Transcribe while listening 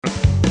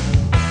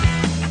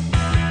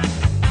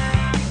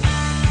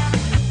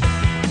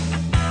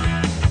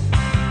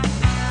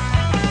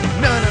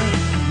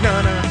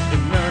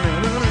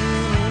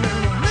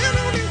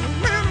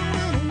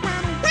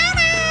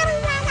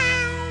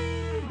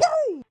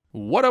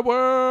Whaddup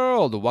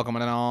World! Welcome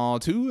on all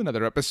to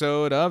another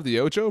episode of the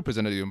Ocho,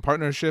 presented to you in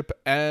partnership,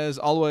 as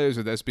always,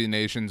 with SB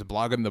Nation's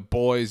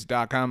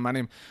bloggingtheboys.com. My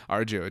name is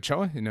RJ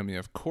Ochoa. You know me,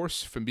 of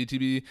course, from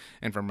BTB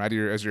and from right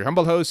here as your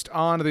humble host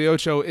on the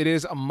Ocho. It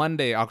is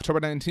Monday,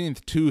 October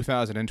 19th,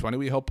 2020.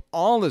 We hope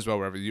all is well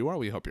wherever you are.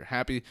 We hope you're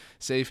happy,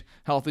 safe,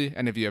 healthy,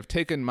 and if you have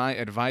taken my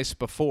advice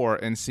before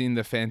and seen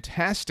the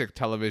fantastic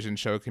television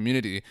show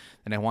Community,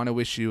 then I want to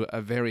wish you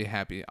a very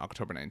happy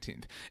October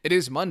 19th. It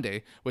is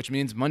Monday, which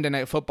means Monday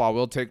Night Football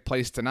will take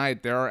place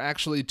tonight. There are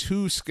actually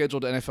two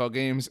scheduled NFL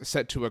games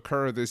set to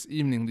occur this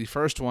evening. The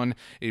first one,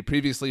 a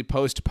previously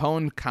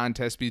postponed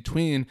contest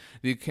between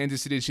the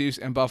Kansas City Chiefs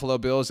and Buffalo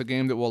Bills, a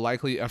game that will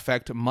likely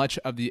affect much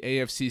of the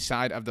AFC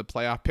side of the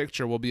playoff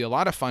picture, will be a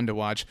lot of fun to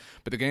watch.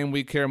 But the game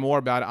we care more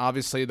about,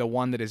 obviously the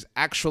one that is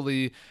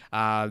actually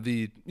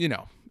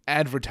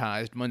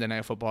advertised Monday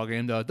Night Football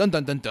game, the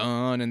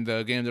dun-dun-dun-dun, and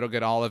the game that'll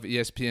get all of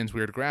ESPN's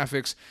weird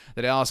graphics,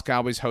 the Dallas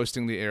Cowboys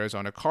hosting the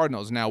Arizona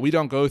Cardinals. Now, we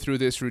don't go through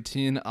this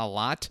routine a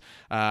lot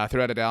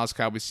throughout a Dallas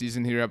Cowboys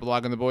season here at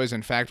Blogging the Boys.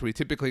 In fact, we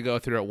typically go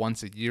through it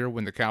once a year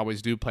when the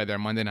Cowboys do play their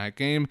Monday night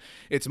game.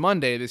 It's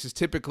Monday. This is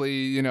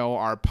typically,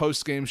 our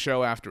post-game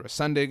show after a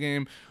Sunday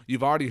game.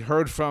 You've already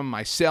heard from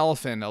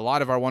myself and a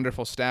lot of our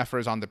wonderful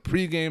staffers on the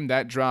pregame.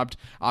 That dropped,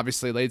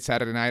 obviously, late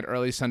Saturday night,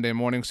 early Sunday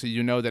morning, so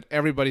you know that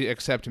everybody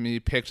except me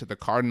picked the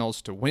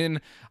Cardinals to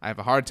win. I have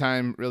a hard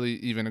time really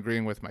even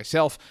agreeing with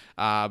myself,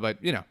 but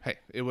hey,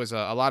 it was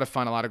a lot of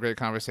fun, a lot of great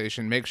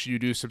conversation. Make sure you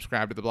do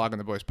subscribe to the Blogging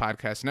the Boys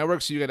podcast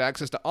network so you get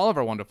access to all of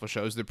our wonderful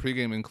shows, the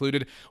pregame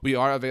included. We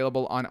are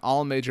available on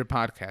all major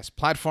podcast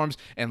platforms,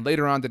 and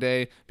later on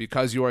today,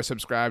 because you are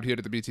subscribed here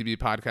to the BTB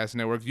podcast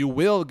network, you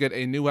will get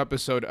a new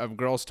episode of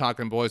Girls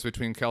Talking Boys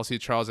between Kelsey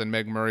Charles and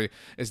Meg Murray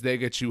as they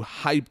get you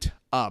hyped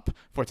up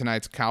for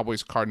tonight's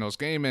Cowboys-Cardinals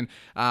game. And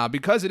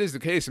because it is the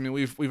case,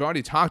 we've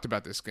already talked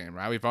about this game,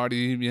 right? We've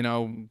already,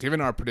 given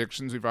our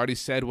predictions. We've already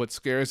said what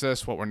scares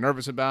us, what we're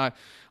nervous about,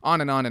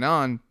 on and on and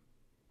on.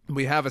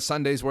 We have a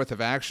Sunday's worth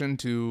of action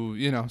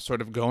to,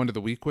 sort of go into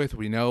the week with.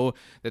 We know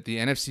that the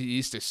NFC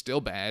East is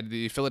still bad.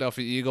 The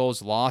Philadelphia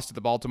Eagles lost to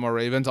the Baltimore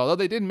Ravens, although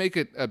they did make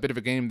it a bit of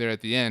a game there at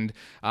the end.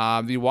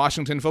 The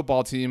Washington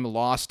football team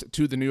lost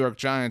to the New York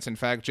Giants. In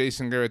fact,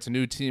 Jason Garrett's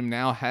new team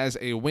now has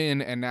a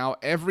win, and now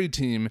every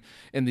team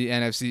in the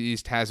NFC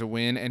East has a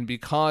win. And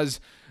because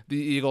the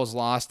Eagles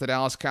lost, the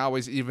Dallas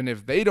Cowboys, even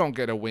if they don't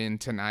get a win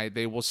tonight,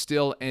 they will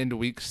still end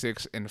Week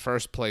 6 in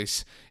first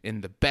place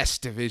in the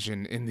best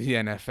division in the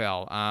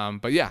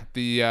NFL. But yeah,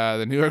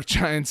 the New York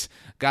Giants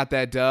got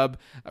that dub.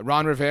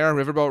 Ron Rivera,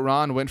 Riverboat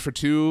Ron, went for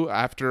two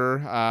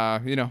after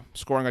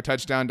scoring a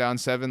touchdown down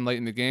 7 late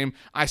in the game.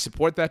 I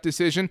support that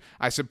decision.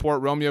 I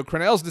support Romeo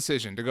Crennel's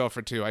decision to go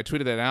for two. I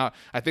tweeted it out.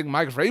 I think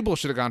Mike Vrabel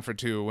should have gone for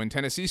two when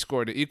Tennessee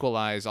scored to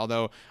equalize,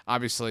 although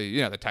obviously,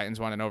 the Titans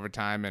won in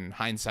overtime, and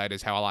hindsight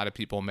is how a lot of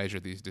people measure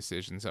these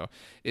decisions. So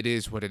it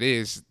is what it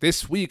is.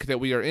 This week that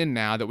we are in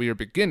now, that we are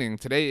beginning,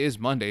 today is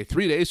Monday.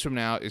 3 days from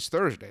now is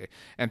Thursday.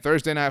 And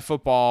Thursday Night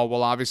Football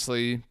will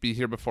obviously be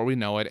here before we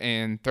know it.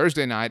 And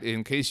Thursday night,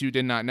 in case you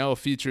did not know,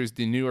 features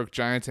the New York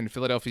Giants and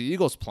Philadelphia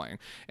Eagles playing.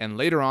 And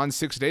later on,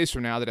 6 days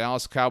from now, the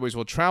Dallas Cowboys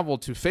will travel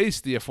to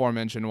face the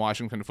aforementioned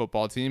Washington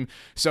football team.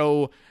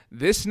 So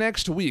this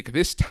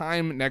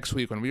time next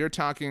week, when we are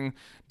talking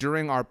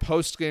during our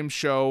post-game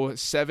show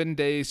 7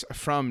 days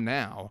from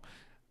now,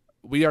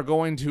 we are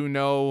going to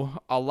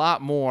know a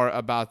lot more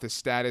about the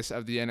status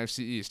of the NFC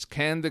East.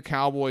 Can the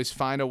Cowboys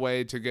find a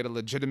way to get a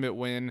legitimate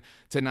win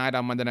tonight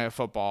on Monday Night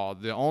Football?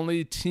 The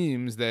only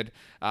teams that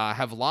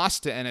have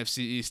lost to NFC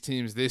East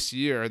teams this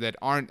year that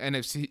aren't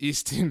NFC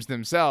East teams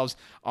themselves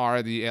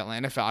are the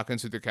Atlanta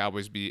Falcons, who the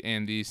Cowboys beat,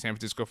 and the San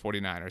Francisco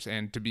 49ers.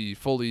 And to be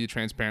fully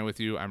transparent with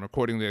you, I'm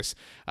recording this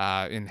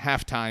in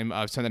halftime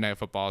of Sunday Night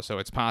Football, so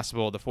it's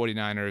possible the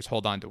 49ers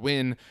hold on to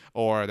win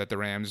or that the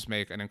Rams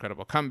make an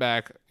incredible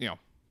comeback,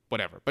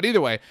 whatever. But either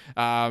way,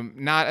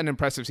 not an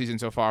impressive season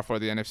so far for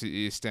the NFC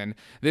East. And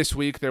this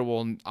week, there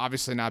will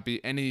obviously not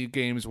be any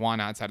games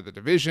won outside of the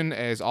division,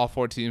 as all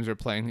 4 teams are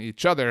playing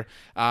each other.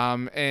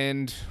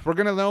 And we're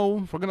going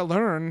to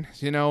learn,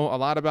 a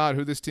lot about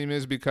who this team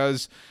is,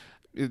 because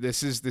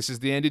this is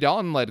the Andy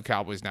Dalton-led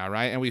Cowboys now,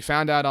 right? And we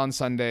found out on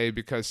Sunday,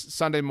 because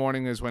Sunday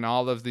morning is when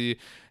all of the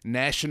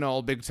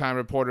national big-time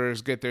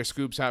reporters get their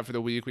scoops out for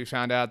the week. We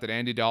found out that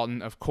Andy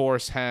Dalton, of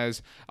course,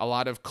 has a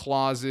lot of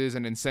clauses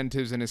and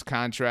incentives in his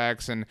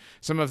contracts, and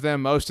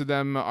most of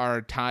them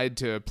are tied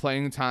to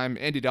playing time.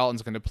 Andy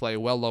Dalton's going to play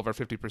well over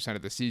 50%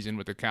 of the season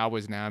with the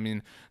Cowboys now.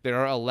 There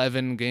are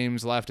 11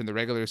 games left in the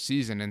regular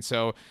season, and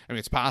so,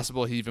 it's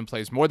possible he even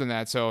plays more than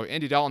that. So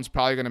Andy Dalton's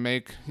probably going to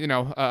make,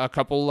 a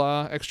couple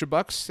extra bucks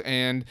Bucks,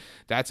 and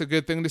that's a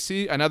good thing to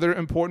see. Another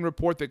important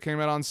report that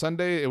came out on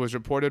Sunday, it was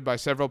reported by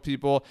several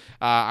people.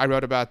 I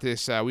wrote about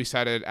this. We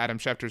cited Adam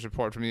Schefter's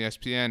report from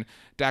ESPN.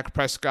 Dak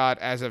Prescott,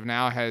 as of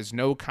now, has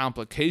no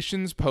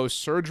complications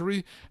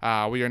post-surgery.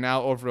 We are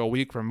now over a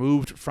week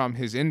removed from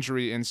his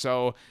injury, and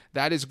so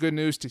that is good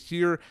news to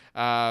hear.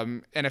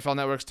 NFL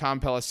Network's Tom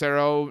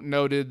Pelissero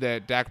noted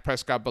that Dak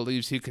Prescott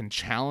believes he can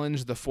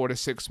challenge the 4 to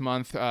 6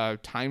 month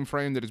time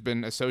frame that has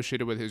been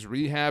associated with his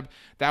rehab.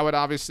 That would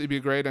obviously be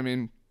great. I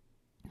mean,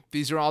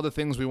 these are all the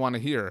things we want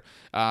to hear,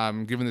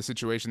 given the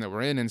situation that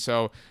we're in. And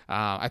so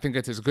I think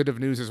it's as good of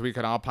news as we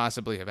could all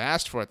possibly have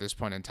asked for at this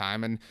point in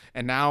time.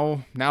 And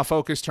now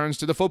focus turns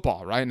to the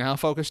football, right? Now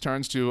focus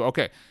turns to,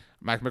 okay,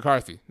 Mike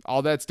McCarthy,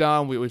 all that's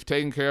done. We've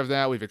taken care of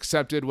that. We've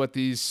accepted what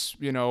these,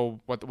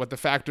 what the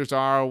factors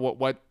are,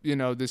 what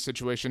this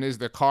situation is,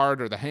 the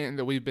card or the hand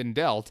that we've been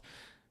dealt.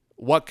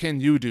 What can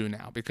you do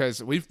now?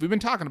 Because we've been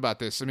talking about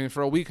this,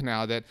 for a week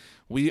now, that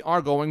we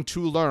are going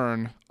to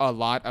learn a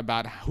lot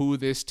about who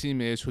this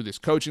team is, who this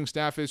coaching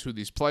staff is, who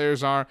these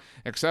players are,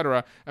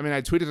 etc. I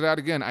tweeted it out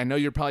again. I know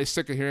you're probably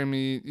sick of hearing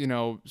me,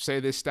 say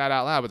this stat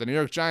out loud, but the New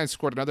York Giants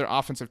scored another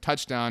offensive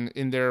touchdown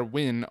in their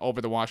win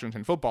over the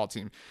Washington football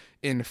team.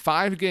 In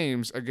 5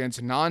 games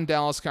against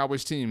non-Dallas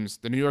Cowboys teams,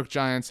 the New York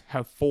Giants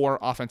have 4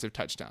 offensive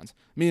touchdowns.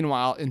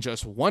 Meanwhile, in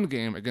just 1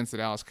 game against the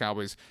Dallas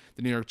Cowboys,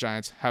 the New York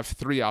Giants have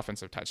 3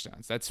 offensive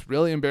touchdowns. That's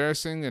really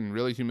embarrassing and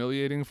really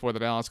humiliating for the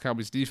Dallas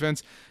Cowboys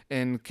defense.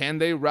 And can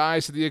they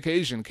rise to the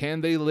occasion? Can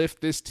they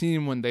lift this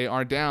team when they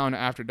are down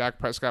after Dak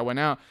Prescott went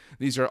out?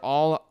 These are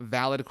all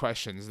valid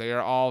questions. They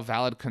are all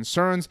valid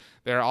concerns.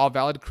 They are all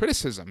valid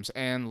criticisms.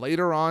 And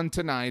later on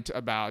tonight,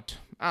 about,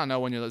 I don't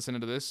know when you're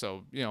listening to this,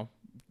 so,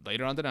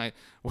 later on tonight,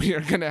 we are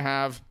going to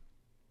have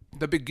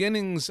the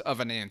beginnings of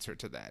an answer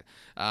to that.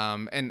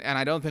 And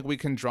I don't think we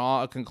can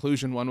draw a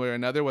conclusion one way or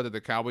another, whether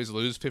the Cowboys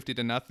lose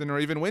 50-0 or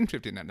even win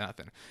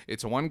 50-0.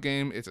 It's 1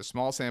 game. It's a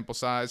small sample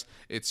size.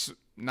 It's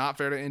not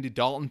fair to Andy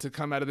Dalton to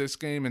come out of this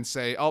game and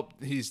say, oh,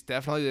 he's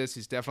definitely this,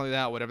 he's definitely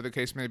that, whatever the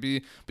case may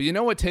be. But you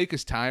know what take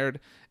is tired?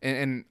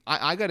 And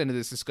I got into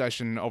this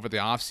discussion over the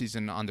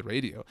offseason on the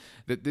radio.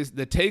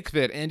 The take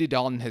that Andy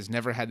Dalton has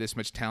never had this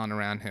much talent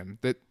around him.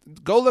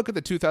 Go look at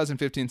the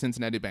 2015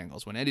 Cincinnati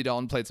Bengals when Andy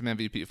Dalton played some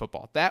MVP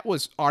football. That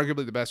was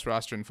arguably the best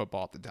roster in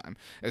football at the time,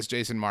 as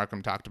Jason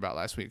Markham talked about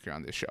last week here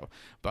on this show.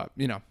 But,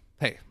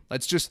 hey,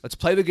 let's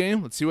play the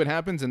game. Let's see what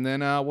happens, and then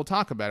we'll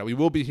talk about it. We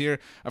will be here,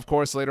 of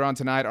course, later on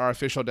tonight, our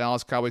official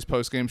Dallas Cowboys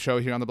postgame show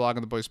here on the Blog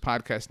on the Boys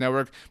Podcast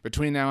Network.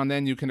 Between now and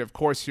then, you can, of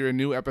course, hear a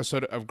new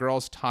episode of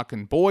Girls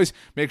Talkin' Boys.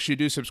 Make sure you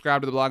do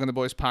subscribe to the Blog on the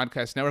Boys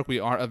Podcast Network. We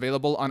are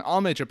available on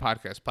all major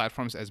podcast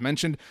platforms, as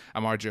mentioned.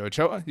 I'm RJ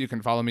Ochoa. You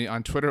can follow me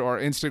on Twitter or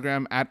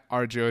Instagram at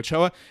RJ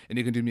Ochoa, and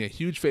you can do me a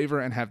huge favor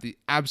and have the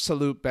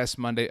absolute best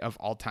Monday of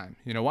all time.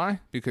 You know why?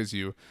 Because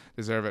you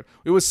deserve it.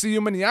 We will see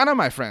you mañana,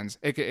 my friends,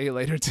 a.k.a.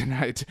 later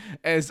tonight.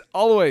 As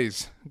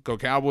always, go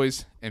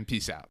Cowboys and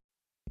peace out.